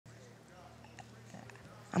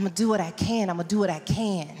I'm gonna do what I can. I'm gonna do what I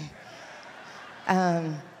can.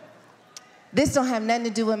 This don't have nothing to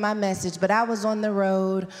do with my message, but I was on the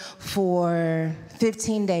road for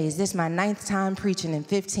 15 days. This is my 9th time preaching in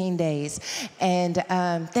 15 days. And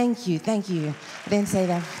thank you. I didn't say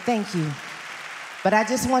that, thank you. But I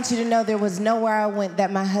just want you to know there was nowhere I went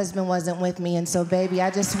that my husband wasn't with me. And so, baby,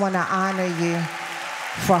 I just want to honor you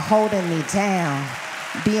for holding me down,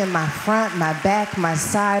 being my front, my back, my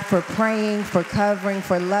side, for praying, for covering,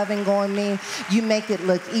 for loving on me. You make it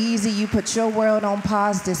look easy. You put your world on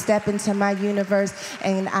pause to step into my universe.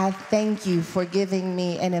 And I thank you for giving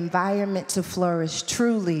me an environment to flourish.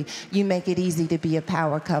 Truly, you make it easy to be a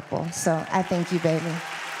power couple. So I thank you, baby.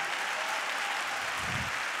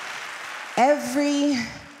 Every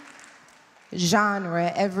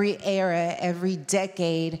genre, every era, every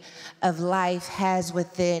decade of life has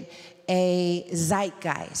with it a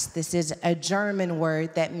zeitgeist. This is a German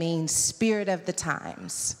word that means spirit of the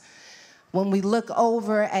times. When we look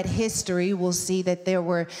over at history, we'll see that there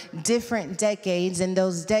were different decades, and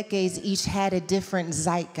those decades each had a different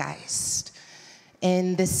zeitgeist.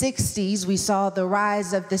 In the 60s, we saw the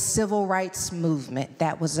rise of the civil rights movement.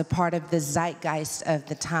 That was a part of the zeitgeist of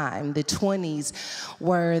the time. The 20s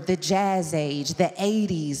were the jazz age. The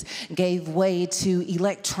 80s gave way to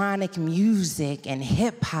electronic music and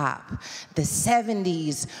hip hop. The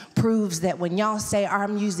 70s proves that when y'all say our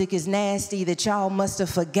music is nasty, that y'all must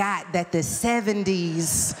have forgot that the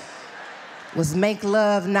 70s was make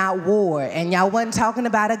love, not war. And y'all wasn't talking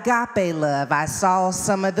about agape love. I saw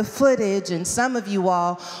some of the footage, and some of you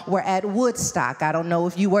all were at Woodstock. I don't know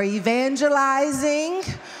if you were evangelizing,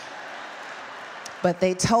 but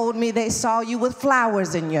they told me they saw you with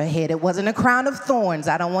flowers in your head. It wasn't a crown of thorns.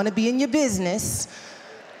 I don't want to be in your business.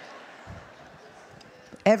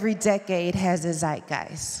 Every decade has a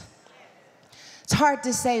zeitgeist. It's hard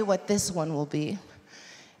to say what this one will be.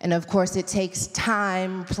 And of course, it takes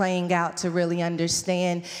time playing out to really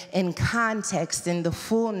understand in context, in the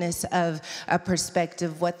fullness of a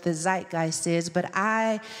perspective, what the zeitgeist is. But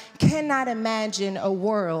I cannot imagine a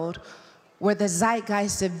world where the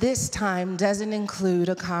zeitgeist of this time doesn't include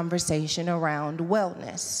a conversation around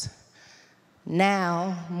wellness.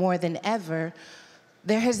 Now, more than ever,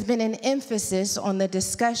 there has been an emphasis on the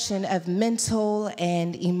discussion of mental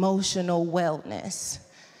and emotional wellness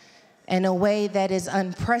in a way that is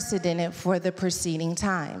unprecedented for the preceding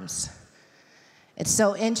times. It's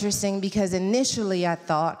so interesting because initially I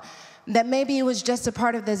thought that maybe it was just a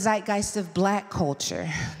part of the zeitgeist of Black culture,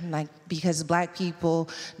 like because Black people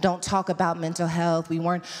don't talk about mental health. We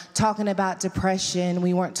weren't talking about depression.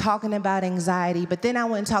 We weren't talking about anxiety. But then I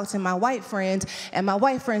went and talked to my white friends, and my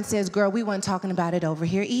white friend says, girl, we weren't talking about it over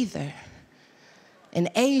here either. And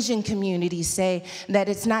Asian communities say that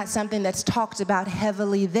it's not something that's talked about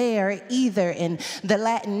heavily there either. And the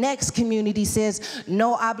Latinx community says,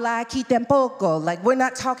 no habla aquí tampoco. Like, we're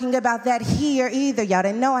not talking about that here either. Y'all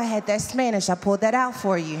didn't know I had that Spanish. I pulled that out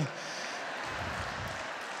for you.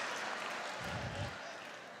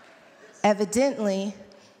 Evidently,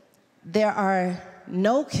 there are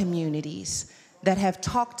no communities that have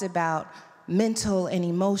talked about mental and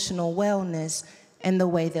emotional wellness in the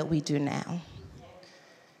way that we do now.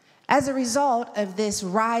 As a result of this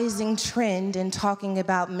rising trend in talking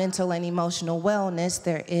about mental and emotional wellness,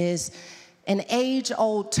 there is an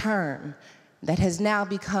age-old term that has now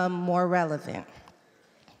become more relevant.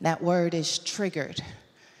 That word is triggered.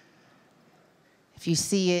 If you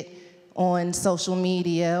see it on social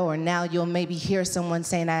media, or now you'll maybe hear someone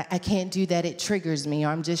saying, I can't do that, it triggers me, or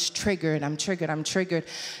I'm just triggered, I'm triggered.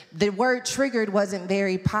 The word triggered wasn't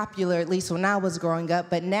very popular, at least when I was growing up,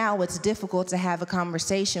 but now it's difficult to have a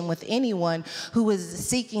conversation with anyone who is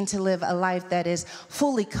seeking to live a life that is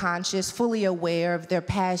fully conscious, fully aware of their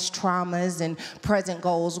past traumas and present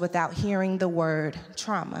goals without hearing the word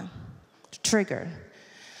trauma, trigger.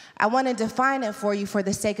 I want to define it for you for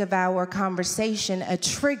the sake of our conversation. A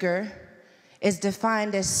trigger is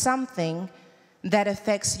defined as something that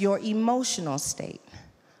affects your emotional state,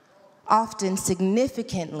 often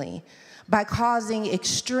significantly, by causing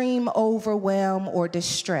extreme overwhelm or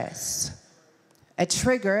distress. A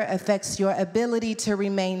trigger affects your ability to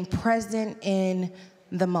remain present in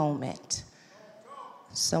the moment.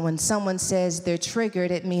 So when someone says they're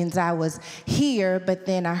triggered, it means I was here, but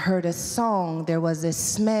then I heard a song, there was a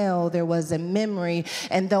smell, there was a memory,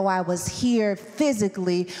 and though I was here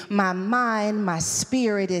physically, my mind, my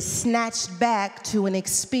spirit is snatched back to an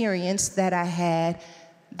experience that I had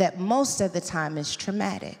that most of the time is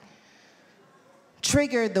traumatic.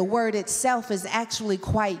 Trigger, the word itself, is actually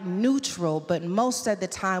quite neutral, but most of the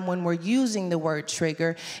time when we're using the word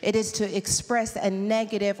trigger, it is to express a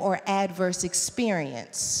negative or adverse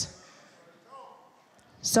experience.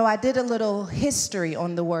 So I did a little history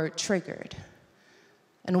on the word triggered.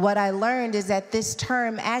 And what I learned is that this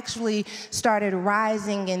term actually started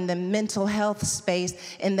rising in the mental health space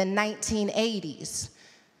in the 1980s.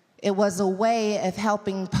 It was a way of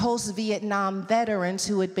helping post-Vietnam veterans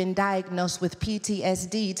who had been diagnosed with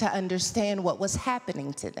PTSD to understand what was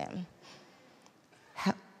happening to them.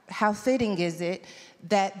 How fitting is it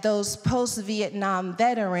that those post-Vietnam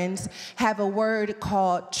veterans have a word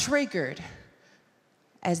called triggered,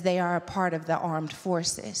 as they are a part of the armed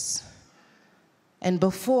forces. And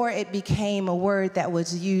before it became a word that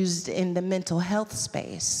was used in the mental health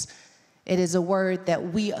space, it is a word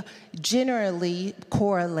that we generally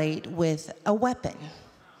correlate with a weapon.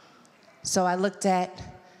 So I looked at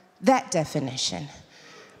that definition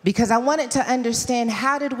because I wanted to understand,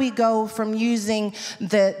 how did we go from using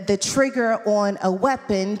the trigger on a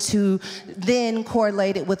weapon to then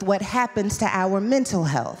correlate it with what happens to our mental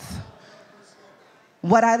health?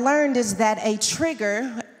 What I learned is that a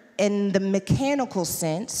trigger, in the mechanical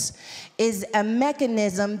sense, is a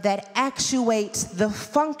mechanism that actuates the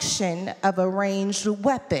function of a ranged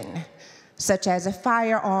weapon, such as a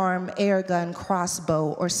firearm, air gun,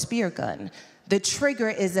 crossbow, or spear gun. The trigger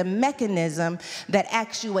is a mechanism that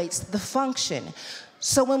actuates the function.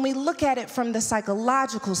 So when we look at it from the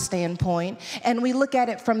psychological standpoint and we look at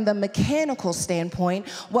it from the mechanical standpoint,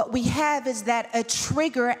 what we have is that a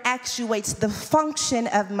trigger actuates the function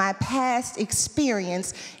of my past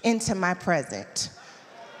experience into my present.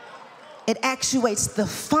 It actuates the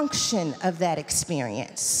function of that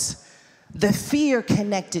experience. The fear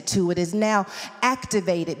connected to it is now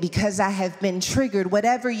activated because I have been triggered.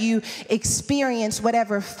 Whatever you experience,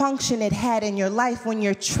 whatever function it had in your life, when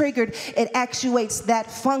you're triggered, it actuates that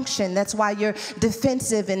function. That's why you're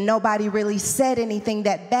defensive and nobody really said anything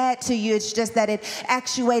that bad to you. It's just that it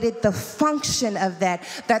actuated the function of that.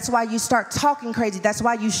 That's why you start talking crazy. That's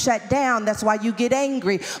why you shut down. That's why you get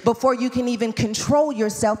angry before you can even control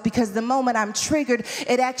yourself, because the moment I'm triggered,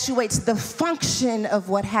 it actuates the function of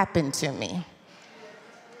what happened to me.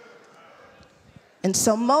 And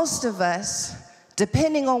so most of us,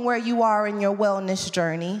 depending on where you are in your wellness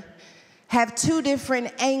journey, have two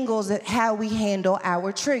different angles at how we handle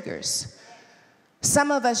our triggers.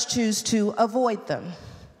 Some of us choose to avoid them.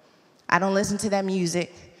 I don't listen to that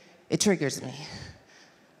music, it triggers me.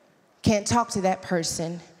 Can't talk to that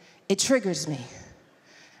person, it triggers me.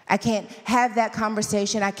 I can't have that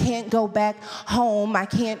conversation. I can't go back home. I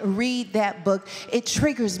can't read that book. It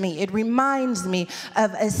triggers me. It reminds me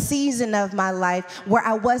of a season of my life where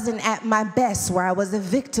I wasn't at my best, where I was a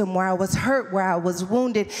victim, where I was hurt, where I was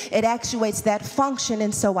wounded. It actuates that function,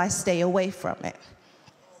 and so I stay away from it.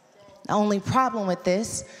 The only problem with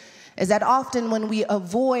this is that often when we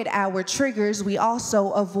avoid our triggers, we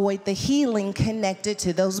also avoid the healing connected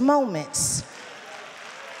to those moments.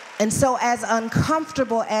 And so as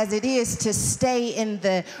uncomfortable as it is to stay in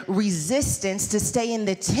the resistance, to stay in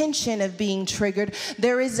the tension of being triggered,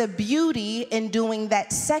 there is a beauty in doing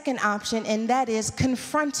that second option, and that is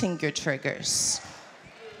confronting your triggers.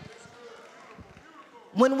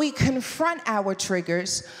 When we confront our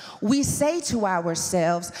triggers, we say to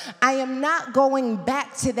ourselves, I am not going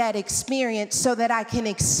back to that experience so that I can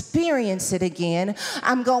experience it again.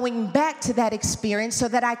 I'm going back to that experience so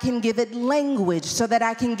that I can give it language, so that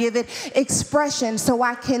I can give it expression, so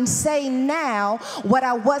I can say now what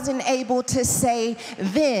I wasn't able to say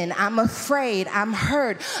then. I'm afraid, I'm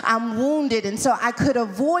hurt, I'm wounded, and so I could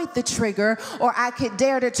avoid the trigger, or I could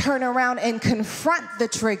dare to turn around and confront the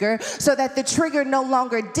trigger so that the trigger no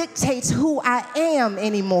longer dictates who I am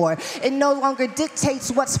anymore. It no longer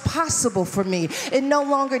dictates what's possible for me. It no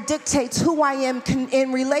longer dictates who I am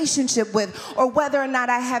in relationship with, or whether or not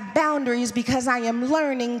I have boundaries, because I am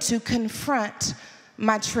learning to confront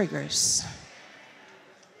my triggers.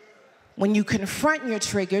 When you confront your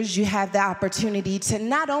triggers, you have the opportunity to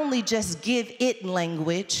not only just give it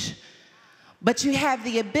language, but you have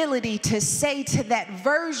the ability to say to that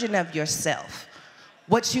version of yourself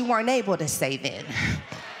what you weren't able to say then.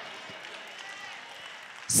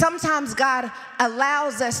 Sometimes God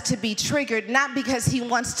allows us to be triggered, not because he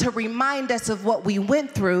wants to remind us of what we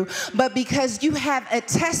went through, but because you have a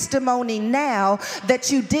testimony now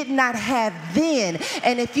that you did not have then.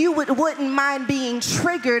 And if you wouldn't mind being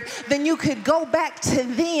triggered, then you could go back to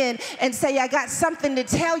then and say, I got something to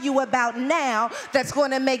tell you about now that's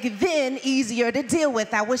going to make then easier to deal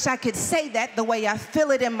with. I wish I could say that the way I feel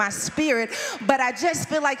it in my spirit, but I just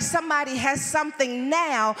feel like somebody has something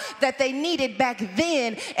now that they needed back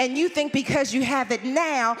then, and you think because you have it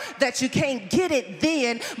now that you can't get it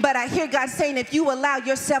then. But I hear God saying, if you allow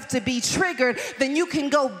yourself to be triggered, then you can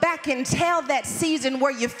go back and tell that season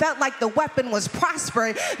where you felt like the weapon was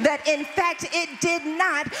prospering that in fact it did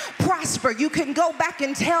not prosper. You can go back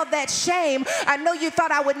and tell that shame, I know you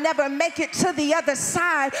thought I would never make it to the other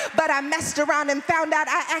side, but I messed around and found out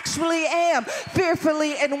I actually am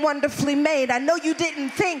fearfully and wonderfully made. I know you didn't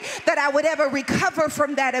think that I would ever recover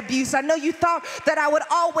from that abuse. I know you thought that I would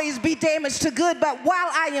always be damaged to good, but while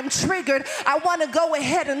I am triggered, I want to go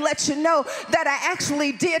ahead and let you know that I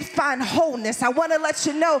actually did find wholeness. I want to let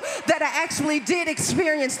you know that I actually did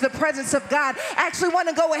experience the presence of God. I actually want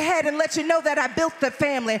to go ahead and let you know that I built the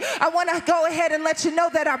family. I want to go ahead and let you know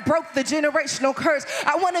that I broke the generational curse.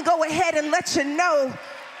 I want to go ahead and let you know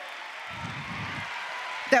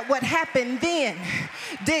that what happened then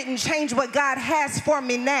didn't change what God has for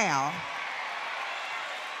me now.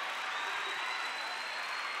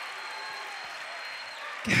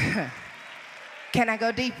 Can I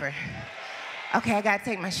go deeper? Okay, I gotta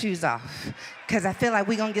take my shoes off because I feel like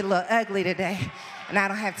we're gonna get a little ugly today and I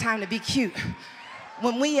don't have time to be cute.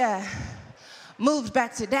 When we moved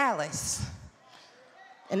back to Dallas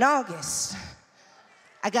in August,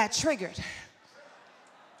 I got triggered.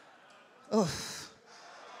 Oof.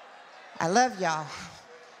 I love y'all,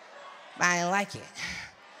 but I didn't like it.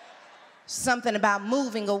 Something about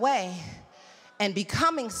moving away and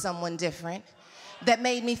becoming someone different that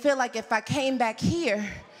made me feel like if I came back here,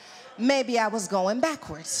 maybe I was going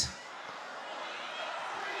backwards.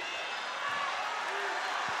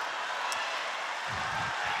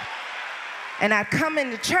 And I'd come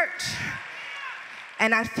into church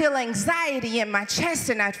and I'd feel anxiety in my chest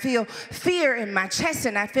and I'd feel fear in my chest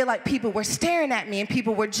and I'd feel like people were staring at me and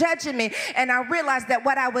people were judging me. And I realized that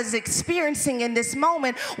what I was experiencing in this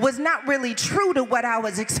moment was not really true to what I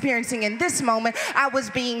was experiencing in this moment. I was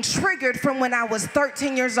being triggered from when I was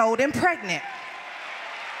 13 years old and pregnant.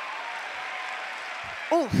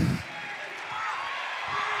 Oof.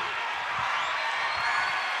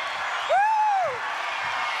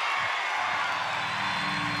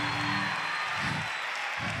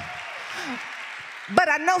 But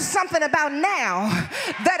I know something about now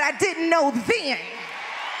that I didn't know then.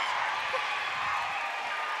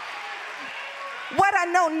 What I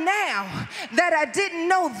know now that I didn't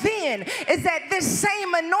know then is that this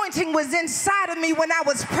same anointing was inside of me when I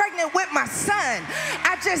was pregnant with my son.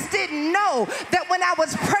 I just didn't know that when I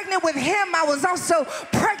was pregnant with him, I was also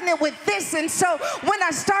pregnant with this. And so when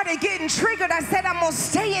I started getting triggered, I said, I'm going to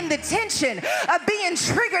stay in the tension of being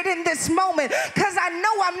triggered in this moment because I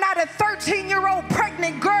know I'm not a 13-year-old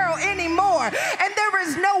pregnant girl anymore. And there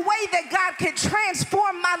is no way that God could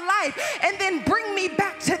transform my life and then bring me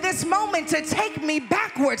back to this moment to take me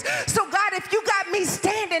backwards. So God, if you got me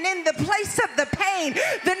standing in the place of the pain,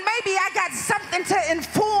 then maybe I got something to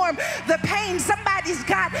inform the pain. Somebody's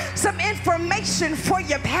got some information for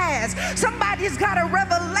your past. Somebody's got a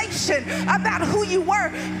revelation about who you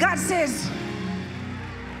were. God says,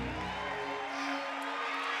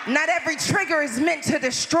 not every trigger is meant to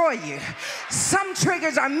destroy you. Some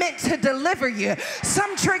triggers are meant to deliver you.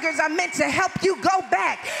 Some triggers are meant to help you go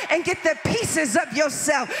back and get the pieces of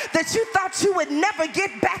yourself that you thought you would never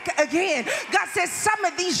get back again. God says some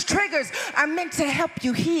of these triggers are meant to help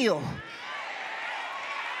you heal.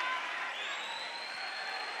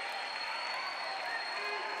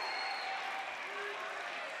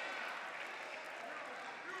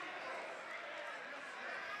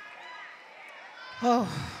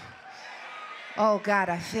 Oh God,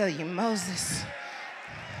 I feel you. Moses,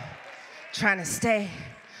 trying to stay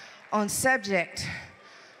on subject.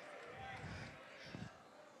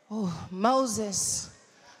 Oh, Moses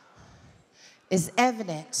is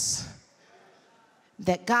evidence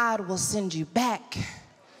that God will send you back.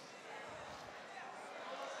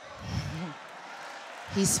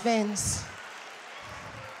 He spends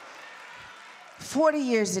 40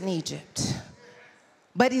 years in Egypt,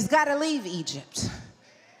 but he's got to leave Egypt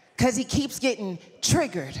because he keeps getting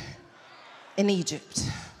triggered in Egypt.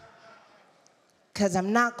 Because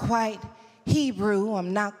I'm not quite Hebrew,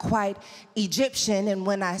 I'm not quite Egyptian, and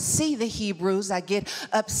when I see the Hebrews, I get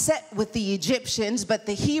upset with the Egyptians, but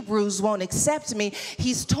the Hebrews won't accept me.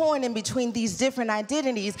 He's torn in between these different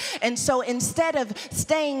identities, and so instead of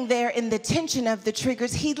staying there in the tension of the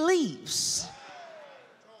triggers, he leaves.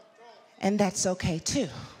 And that's okay too.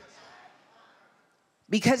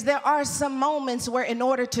 Because there are some moments where in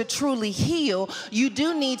order to truly heal, you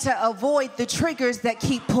do need to avoid the triggers that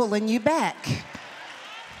keep pulling you back.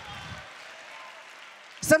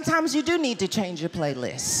 Sometimes you do need to change your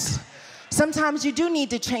playlist. Sometimes you do need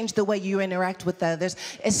to change the way you interact with others,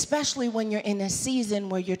 especially when you're in a season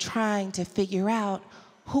where you're trying to figure out,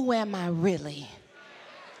 who am I really?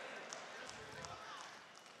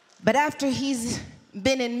 But after he's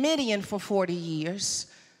been in Midian for 40 years,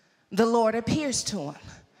 the Lord appears to him.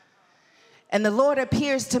 And the Lord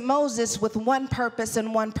appears to Moses with one purpose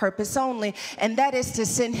and one purpose only, and that is to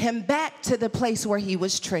send him back to the place where he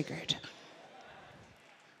was triggered.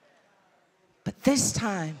 But this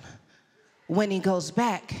time, when he goes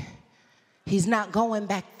back, he's not going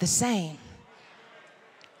back the same.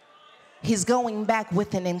 He's going back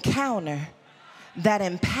with an encounter that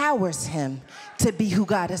empowers him to be who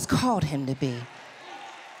God has called him to be.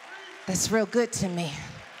 That's real good to me.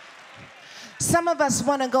 Some of us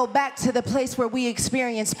want to go back to the place where we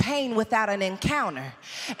experience pain without an encounter.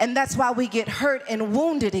 And that's why we get hurt and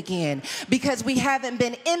wounded again, because we haven't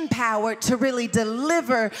been empowered to really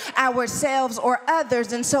deliver ourselves or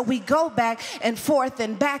others. And so we go back and forth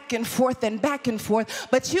and back and forth and back and forth.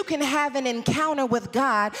 But you can have an encounter with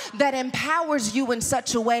God that empowers you in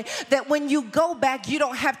such a way that when you go back, you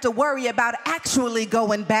don't have to worry about actually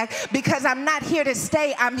going back, because I'm not here to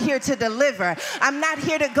stay, I'm here to deliver. I'm not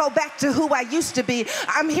here to go back to who I used to be.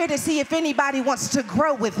 I'm here to see if anybody wants to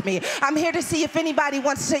grow with me. I'm here to see if anybody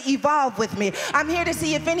wants to evolve with me. I'm here to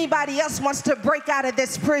see if anybody else wants to break out of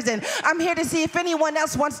this prison. I'm here to see if anyone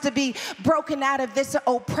else wants to be broken out of this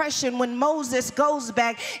oppression. When Moses goes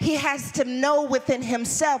back, he has to know within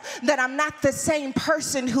himself that I'm not the same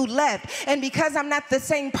person who left. And because I'm not the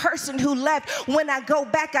same person who left, when I go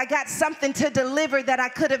back, I got something to deliver that I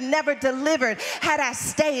could have never delivered had I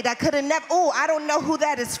stayed. I could have never, I don't know who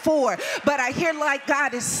that is for, but I hear like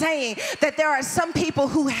God is saying that there are some people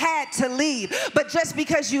who had to leave, but just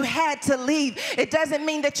because you had to leave, it doesn't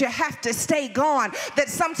mean that you have to stay gone. That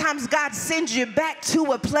sometimes God sends you back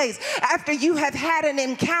to a place after you have had an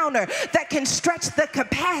encounter that can stretch the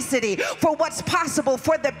capacity for what's possible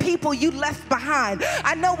for the people you left behind.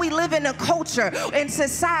 I know we live in a culture, in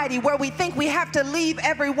society, where we think we have to leave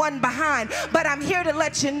everyone behind, but I'm here to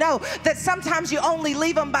let you know that sometimes you only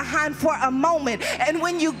leave them behind for a moment. And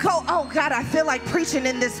when you go, oh God, I feel like preaching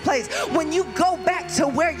in this place. When you go back to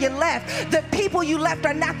where you left, the people you left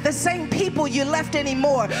are not the same people you left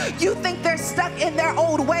anymore. You think they're stuck in their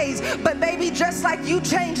old ways, but baby, just like you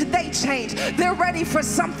changed, they changed. They're ready for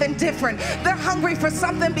something different. They're hungry for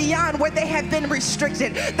something beyond where they have been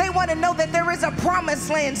restricted. They want to know that there is a promised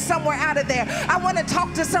land somewhere out of there. I want to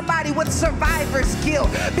talk to somebody with survivor's guilt,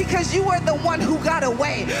 because you are the one who got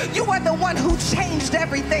away. You are the one who changed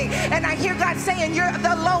everything. And I hear God saying you're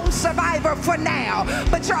the lone survivor for now,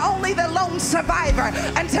 but you're only the lone survivor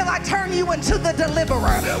until I turn you into the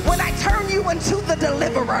deliverer. When I turn you into the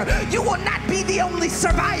deliverer, you will not be the only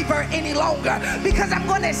survivor any longer, because I'm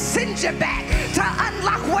going to send you back to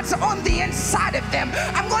unlock what's on the inside of them.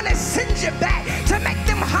 I'm going to send you back to make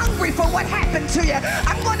them hungry for what happened to you.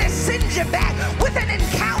 I'm going to send you back with an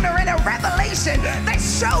encounter and a revelation that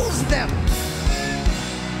shows them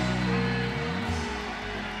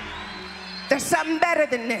there's something better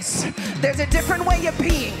than this. There's a different way of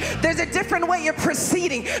being. There's a different way of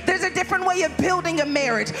proceeding. There's a different way of building a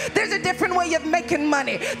marriage. There's a different way of making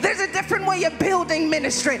money. There's a different way of building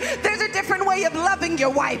ministry. There's a different way of loving your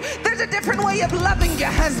wife. There's a different way of loving your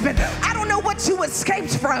husband. I don't know what you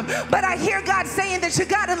escaped from, but I hear God saying that you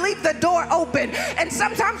got to leave the door open. And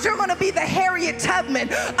sometimes you're going to be the Harriet Tubman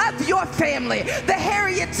of your family, the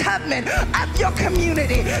Harriet Tubman of your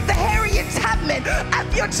community, the Harriet Tubman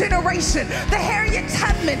of your generation, the Harriet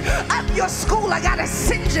Tubman of your school. I gotta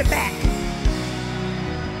send you back.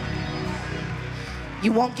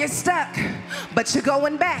 You won't get stuck, but you're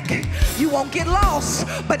going back. You won't get lost,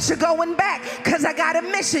 but you're going back, because I got a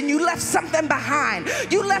mission. You left something behind.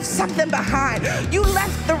 You left something behind. You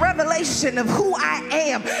left the revelation of who I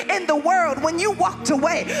am in the world. When you walked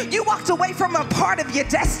away from a part of your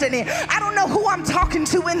destiny. I don't know who I'm talking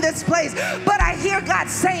to in this place, but I hear God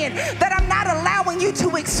saying that I'm not allowing you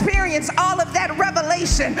to experience all of that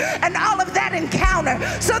revelation and all of that encounter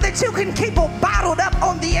so that you can keep it bottled up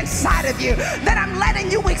on the inside of you. That I'm letting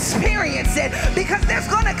you experience it, because there's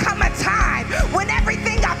going to come a time when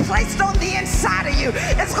everything I placed on the inside of you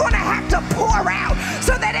is going to have to pour out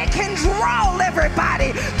so that it can draw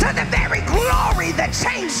everybody to the very glory that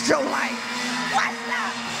changed your life. What's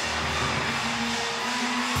up?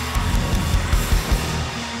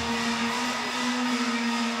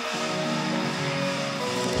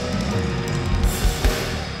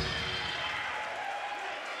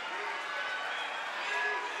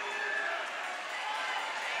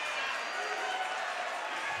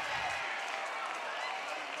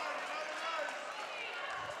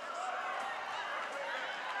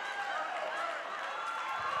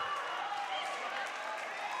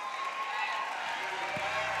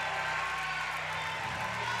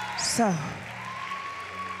 So,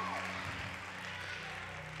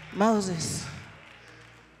 Moses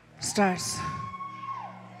starts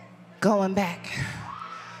going back.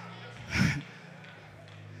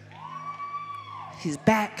 He's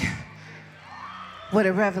back with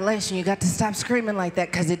a revelation. You got to stop screaming like that,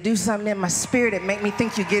 because it do something in my spirit. It make me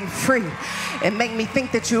think you're getting free. It make me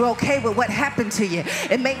think that you're okay with what happened to you.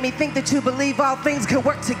 It make me think that you believe all things can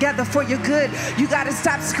work together for your good. You got to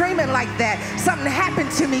stop screaming like that. Something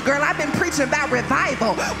happened to me, girl. I've been preaching about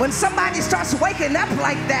revival. When somebody starts waking up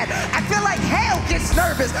like that, I feel like hell gets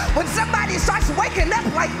nervous. When somebody starts waking up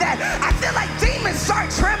like that, I feel like demons start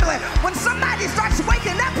trembling. When somebody starts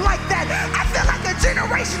waking up like that, I feel like a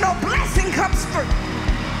generational blessing comes through.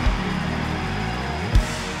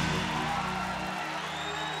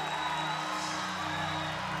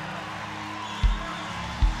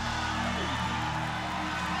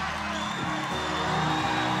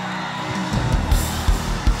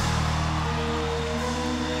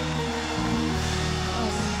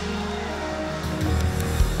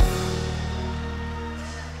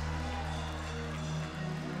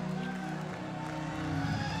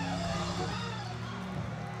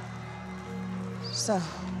 So,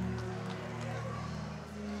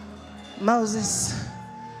 Moses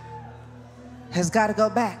has got to go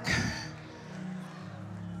back.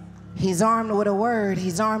 He's armed with a word.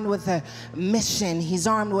 He's armed with a mission. He's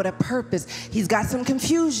armed with a purpose. He's got some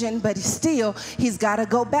confusion, but he's got to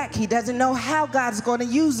go back. He doesn't know how God's going to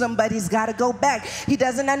use him, but he's got to go back. He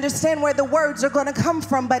doesn't understand where the words are going to come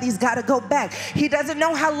from, but he's got to go back. He doesn't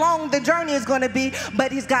know how long the journey is going to be,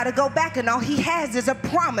 but he's got to go back. And all he has is a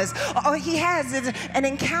promise. All he has is an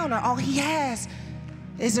encounter. All he has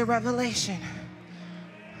is a revelation.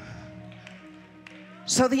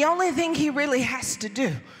 So the only thing he really has to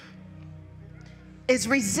do is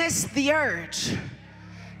resist the urge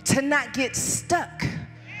to not get stuck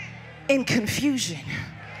in confusion.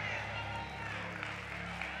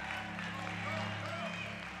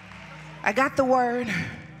 I got the word.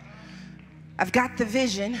 I've got the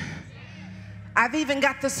vision. I've even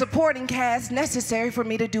got the supporting cast necessary for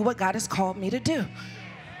me to do what God has called me to do.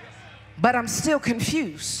 But I'm still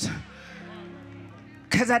confused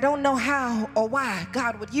because I don't know how or why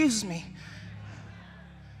God would use me.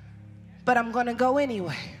 But I'm going to go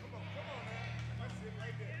anyway.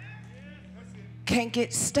 Can't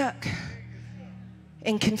get stuck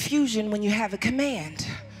in confusion when you have a command.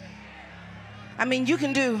 I mean, you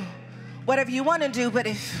can do whatever you want to do, but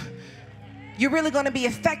if you're really going to be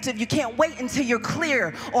effective, you can't wait until you're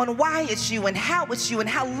clear on why it's you and how it's you and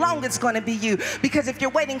how long it's going to be you. Because if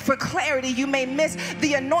you're waiting for clarity, you may miss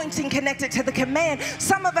the anointing connected to the command.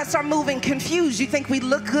 Some of us are moving confused. You think we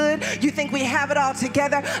look good. You think we have it all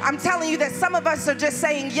together. I'm telling you that some of us are just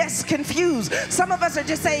saying yes confused. Some of us are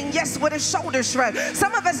just saying yes with a shoulder shrug.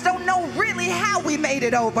 Some of us don't know really how we made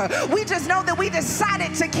it over. We just know that we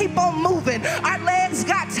decided to keep on moving. Our legs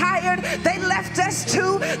got tired. They left us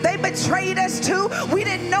too. They betrayed us too. We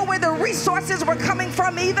didn't know where the resources were coming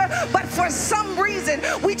from either, but for some reason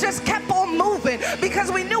we just kept on moving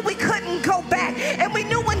because we knew we couldn't go back, and we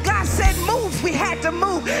knew when God said move, we had to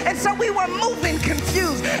move. And so we were moving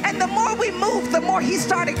confused, and the more we moved, the more he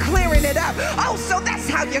started clearing it up. Oh, so that's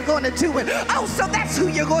how you're going to do it. Oh, so that's who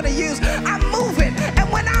you're going to use. I'm moving,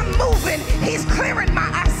 and when I'm moving, he's clearing my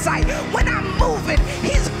eyesight. When I'm moving,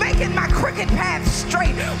 he's making my crooked path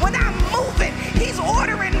straight. When I'm moving, he's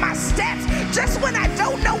ordering my steps. Just when I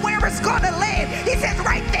don't know where it's going to land, he says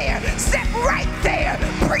right there, step right there,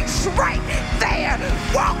 preach right there,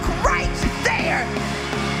 walk right there.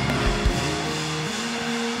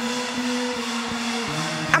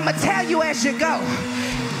 I'm going to tell you as you go.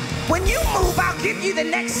 When you move, I'll give you the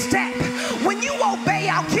next step. When you obey,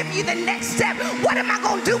 I'll give you the next step. What am I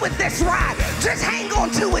going to do with this ride? Just hang on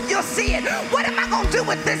to it. You'll see it. What am I going to do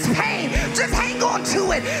with this pain? Just hang on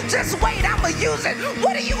to it. Just wait. I'm going to use it.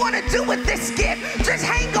 What are you going to do with this gift? Just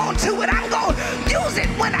hang on to it. I'm going to use it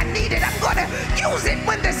when I need it. I'm going to use it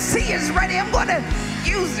when the sea is ready. I'm going to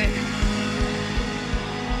use it.